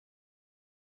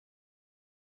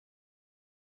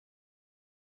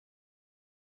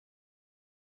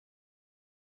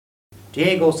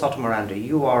Diego Sotomiranda,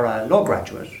 you are a law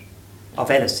graduate of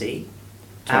LSE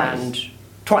and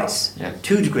twice, Yes.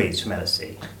 2 degrees from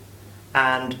LSE,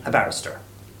 and a barrister.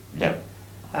 Yeah.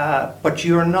 But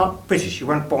you're not British, you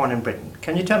weren't born in Britain.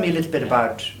 Can you tell me a little bit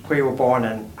about where you were born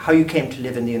and how you came to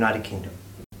live in the United Kingdom?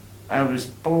 I was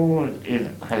born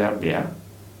in Colombia,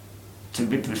 to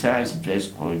be precise, a place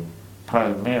called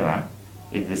Palmira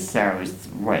in the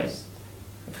southwest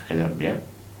of Colombia.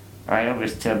 I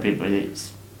always tell people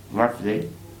it's roughly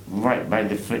right by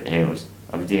the foothills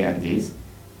of the Andes.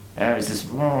 It's a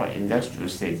small industrial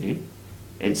city.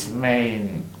 Its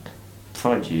main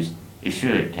produce is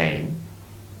sugarcane.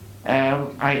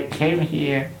 I came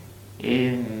here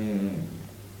in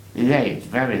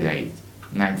very late,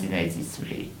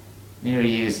 1983. New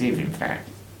Year's Eve, in fact,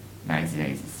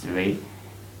 1983.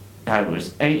 I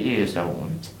was 8 years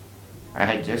old. I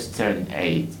had just turned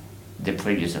 8 the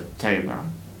previous October.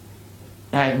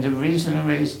 And the reason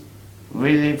was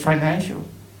really financial.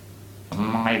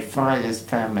 My father's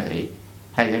family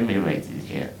had immigrated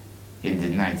here in the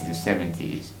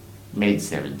 1970s,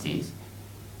 mid-70s.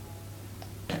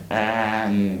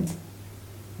 And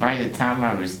by the time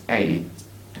I was 8,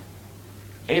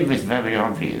 it was very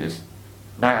obvious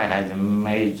that I had a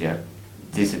major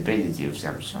disability of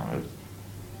some sort.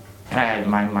 And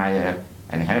my mother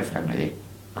and her family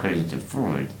couldn't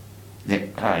afford the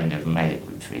kind of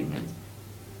medical treatment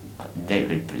they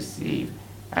would perceive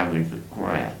I would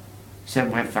require. So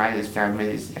my father's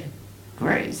family said,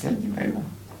 great, send him over.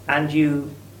 And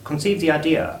you conceived the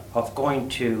idea of going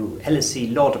to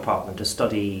LSE Law Department to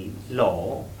study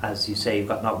law. As you say, you've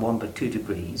got not 1 but 2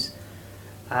 degrees.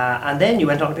 And then you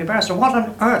went on to be a barrister. What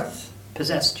on earth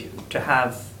possessed you to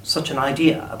have such an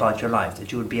idea about your life,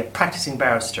 that you would be a practicing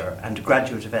barrister and a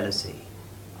graduate of LSE?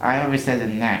 I always had a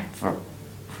knack for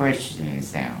questioning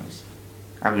sounds.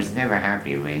 I was never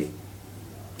happy with,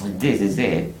 this is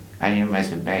it, and you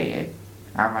must obey it.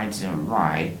 I wanted to know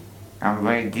why, and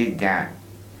where did that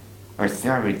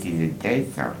authority that they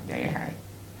thought they had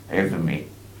over me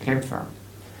came from.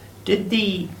 Did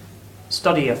the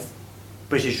study of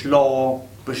British law,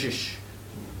 British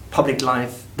public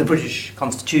life, the British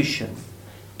Constitution,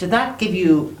 did that give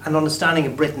you an understanding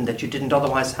of Britain that you didn't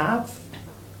otherwise have?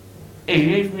 It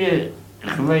gave me a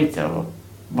greater,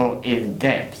 more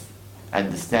in-depth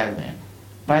understanding,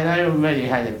 but I already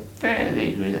had a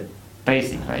fairly good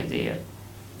basic idea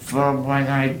from when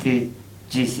I did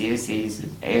GCSEs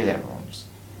and A-levels.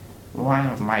 One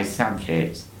of my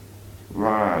subjects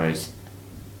was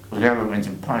government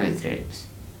and politics,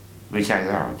 which I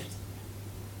loved.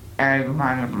 And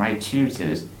one of my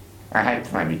tutors, I had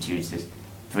private tutors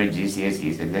for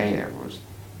GCSEs and A-levels,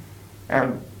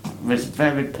 was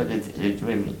very politically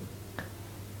driven.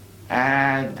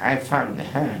 And I found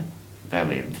her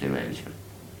very influential.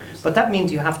 But that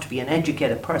means you have to be an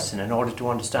educated person in order to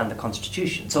understand the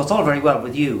Constitution. So it's all very well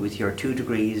with you, with your 2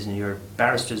 degrees and your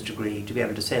barrister's degree, to be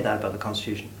able to say that about the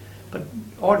Constitution. But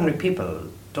ordinary people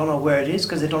don't know where it is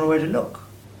because they don't know where to look.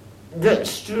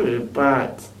 That's true,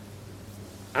 but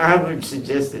I would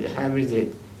suggest that having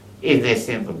it in a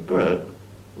simple book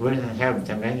wouldn't help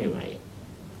them anyway.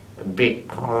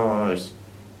 Because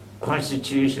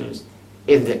constitutions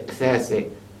in the classic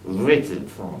written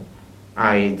form,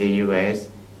 i.e. the US,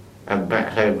 and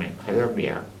back home in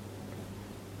Colombia,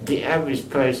 the average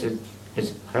person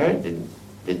has heard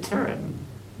the term,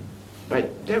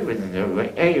 but they wouldn't know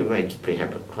where to pick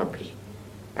up a copy.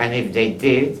 And if they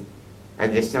did,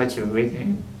 and they started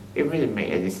reading, it wouldn't make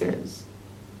any sense.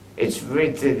 It's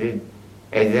written in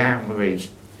a language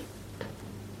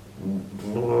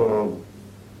more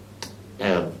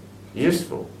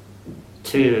useful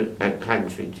to a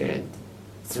country that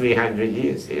 300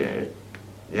 years ago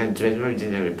than to an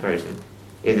ordinary person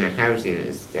in a housing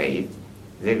estate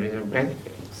living on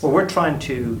benefits. Well, we're trying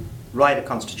to write a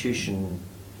constitution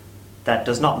that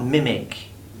does not mimic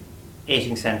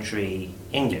 18th century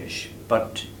English,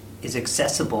 but is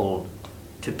accessible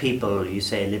to people, you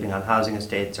say, living on housing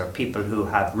estates or people who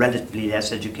have relatively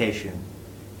less education.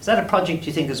 Is that a project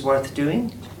you think is worth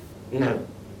doing? No.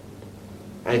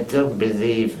 I don't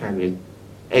believe having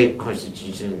a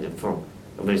constitution in the form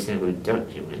of a single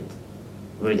document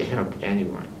would help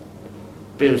anyone.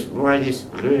 Because what is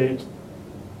good,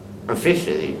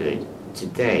 officially good,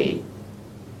 today,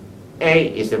 A,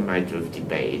 is a matter of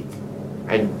debate,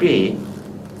 and B,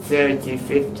 30,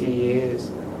 50 years,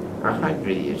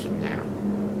 100 years from now,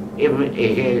 it would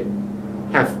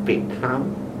have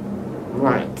become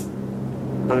what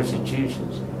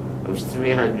constitutions of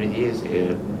 300 years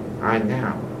ago are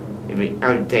now. It would be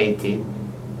outdated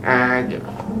and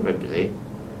horribly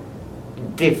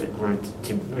difficult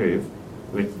to move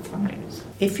with the times.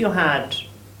 If you had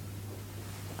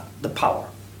the power,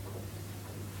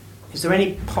 is there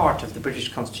any part of the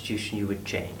British Constitution you would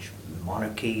change? The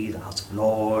monarchy, the House of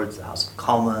Lords, the House of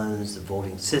Commons, the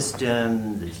voting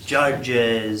system, the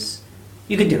judges?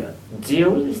 You could do it. The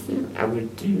only thing I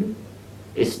would do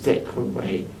is take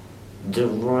away the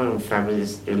royal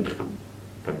family's income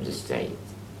from the state.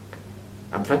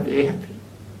 I'm perfectly happy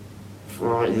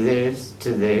for Liz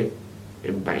to live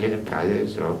in Buckingham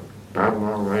Palace or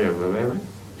Balmoral or wherever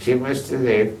she wants to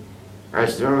live,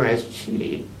 as long as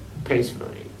she pays for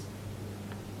it.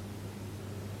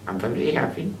 I'm perfectly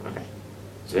happy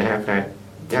to have a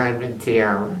diamond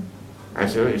tiara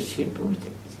as long as she bought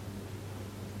it.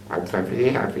 I'm perfectly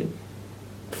happy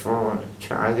for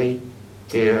Charlie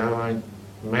to go on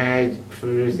mad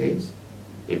cruises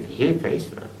if he pays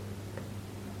for it.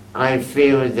 I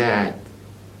feel that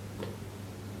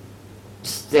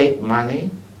state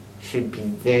money should be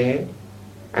there,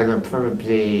 and I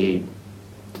probably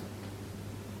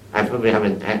have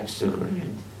an extra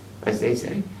grant, as they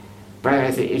say, but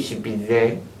I think it should be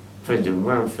there for the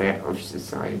welfare of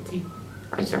society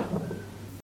as a whole.